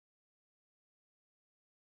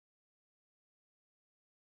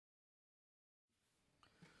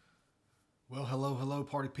Well, hello,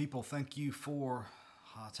 party people. Thank you for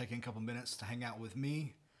taking a couple minutes to hang out with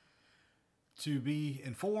me, to be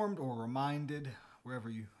informed or reminded, wherever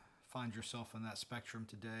you find yourself in that spectrum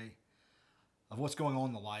today, of what's going on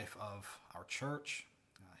in the life of our church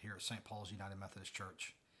here at St. Paul's United Methodist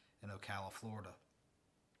Church in Ocala, Florida.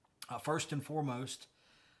 First and foremost,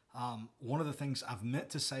 one of the things I've meant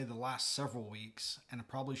to say the last several weeks, and I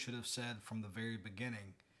probably should have said from the very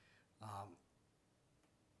beginning,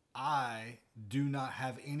 I do not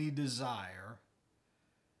have any desire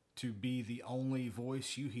to be the only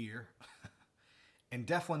voice you hear, and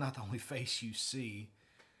definitely not the only face you see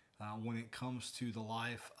when it comes to the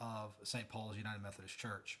life of St. Paul's United Methodist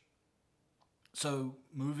Church. So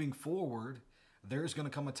moving forward, there's going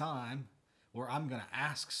to come a time where I'm going to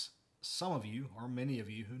ask some of you, or many of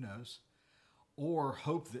you, who knows, or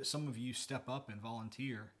hope that some of you step up and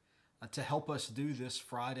volunteer to help us do this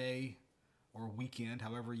Friday or weekend,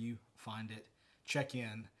 however you find it, check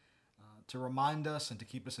in to remind us and to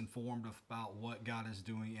keep us informed about what God is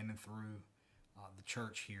doing in and through the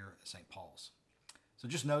church here at St. Paul's. So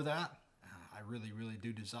just know that I really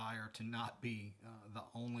do desire to not be the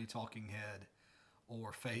only talking head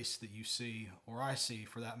or face that you see, or I see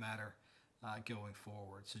for that matter, going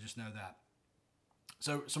forward. So just know that.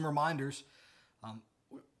 So some reminders.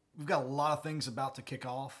 We've got a lot of things about to kick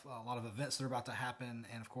off, a lot of events that are about to happen,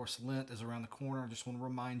 and of course Lent is around the corner. I just want to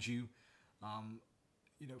remind you,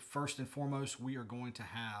 first and foremost, we are going to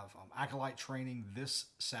have acolyte training this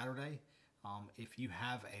Saturday. If you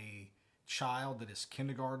have a child that is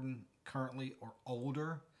kindergarten currently or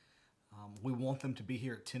older, we want them to be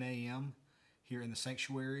here at 10 a.m. here in the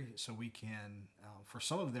sanctuary so we can, for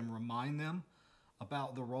some of them, remind them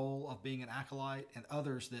about the role of being an acolyte, and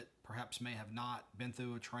others that perhaps may have not been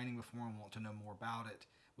through a training before and want to know more about it.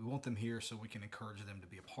 We want them here so we can encourage them to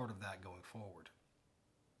be a part of that going forward.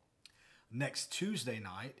 Next Tuesday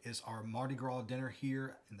night is our Mardi Gras dinner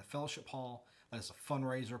here in the Fellowship Hall. That is a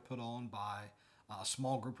fundraiser put on by a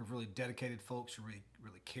small group of really dedicated folks who really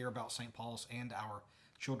care about St. Paul's and our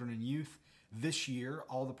children and youth. This year,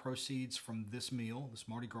 all the proceeds from this meal, this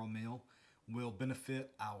Mardi Gras meal, will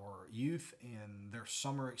benefit our youth in their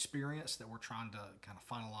summer experience that we're trying to kind of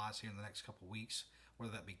finalize here in the next couple of weeks,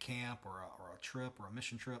 whether that be camp or a trip or a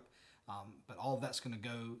mission trip. But all of that's going to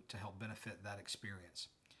go to help benefit that experience.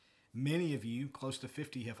 Many of you, close to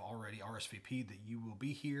 50, have already RSVP'd that you will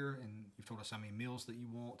be here, and you've told us how many meals that you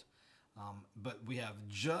want. But we have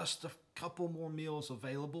just a couple more meals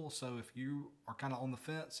available. So if you are kind of on the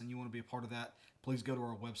fence and you want to be a part of that, please go to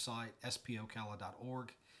our website,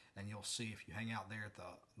 spocala.org. And you'll see, if you hang out there at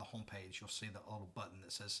the homepage, you'll see the little button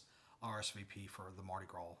that says RSVP for the Mardi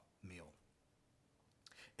Gras meal.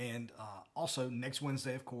 And also, next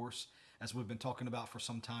Wednesday, of course, as we've been talking about for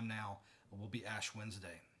some time now, will be Ash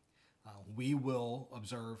Wednesday. We will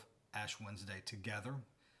observe Ash Wednesday together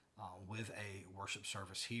with a worship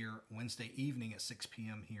service here Wednesday evening at 6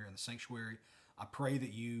 p.m. here in the sanctuary. I pray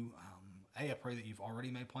that you, I pray that you've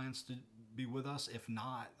already made plans to be with us. If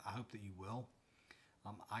not, I hope that you will.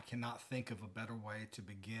 I cannot think of a better way to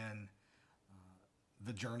begin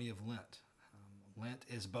the journey of Lent. Lent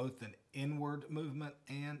is both an inward movement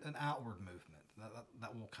and an outward movement.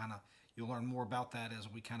 That will kind of, you'll learn more about that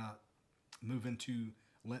as we kind of move into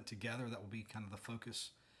Lent together. That will be kind of the focus,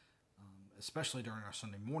 especially during our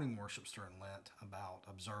Sunday morning worships during Lent, about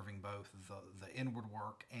observing both the inward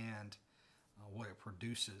work and what it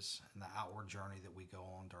produces in the outward journey that we go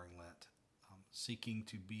on during Lent, seeking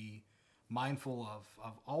to be mindful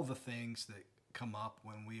of all the things that come up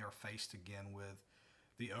when we are faced again with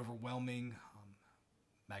the overwhelming,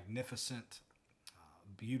 magnificent,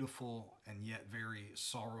 beautiful, and yet very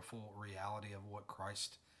sorrowful reality of what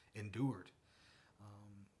Christ endured,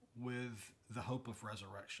 with the hope of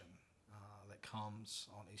resurrection that comes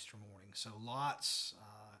on Easter morning. So lots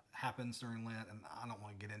happens during Lent, and I don't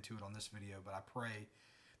want to get into it on this video, but I pray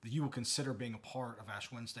that you will consider being a part of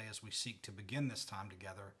Ash Wednesday as we seek to begin this time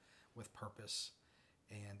together with purpose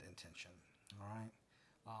and intention. All right.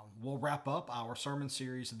 We'll wrap up our sermon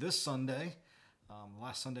series this Sunday,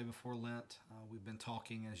 last Sunday before Lent. We've been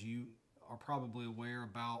talking, as you are probably aware,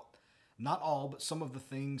 about not all, but some of the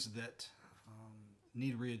things that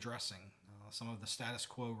need readdressing, some of the status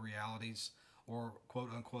quo realities, or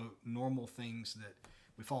quote unquote normal things that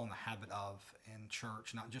we fall in the habit of in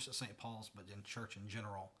church, not just at St. Paul's, but in church in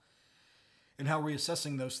general, and how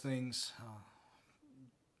reassessing those things,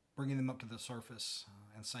 bringing them up to the surface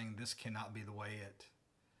and saying this cannot be the way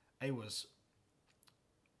it was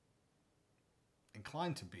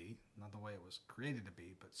inclined to be, not the way it was created to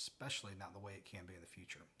be, but especially not the way it can be in the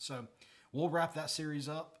future. So we'll wrap that series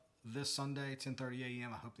up this Sunday, 10:30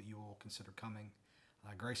 a.m. I hope that you will consider coming.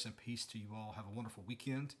 Grace and peace to you all. Have a wonderful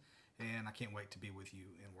weekend, and I can't wait to be with you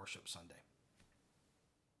in worship Sunday.